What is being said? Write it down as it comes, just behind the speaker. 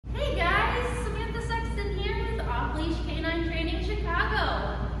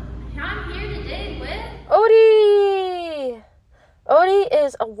I'm here today with Odie! Odie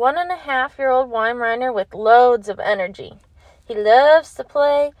is a 1.5-year-old Weimaraner with loads of energy. He loves to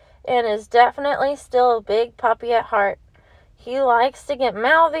play and is definitely still a big puppy at heart. He likes to get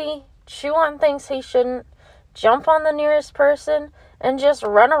mouthy, chew on things he shouldn't, jump on the nearest person, and just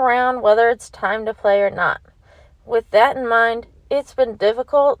run around whether it's time to play or not. With that in mind, it's been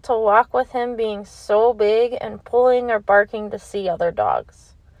difficult to walk with him being so big and pulling or barking to see other dogs.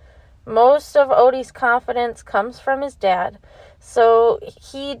 Most of Odie's confidence comes from his dad, so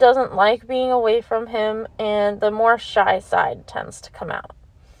he doesn't like being away from him, and the more shy side tends to come out.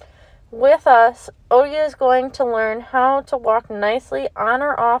 With us, Odie is going to learn how to walk nicely on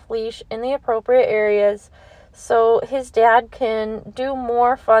or off leash in the appropriate areas so his dad can do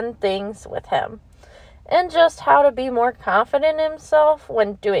more fun things with him, and just how to be more confident in himself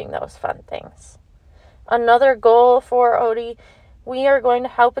when doing those fun things. Another goal for Odie we are going to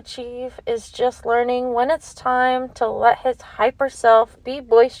help achieve is just learning when it's time to let his hyper self be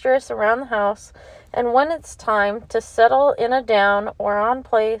boisterous around the house and when it's time to settle in a down or on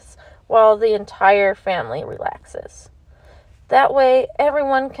place while the entire family relaxes. That way,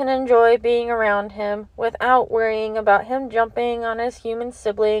 everyone can enjoy being around him without worrying about him jumping on his human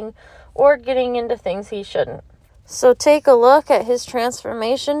sibling or getting into things he shouldn't. So take a look at his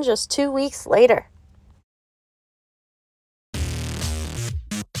transformation just 2 weeks later.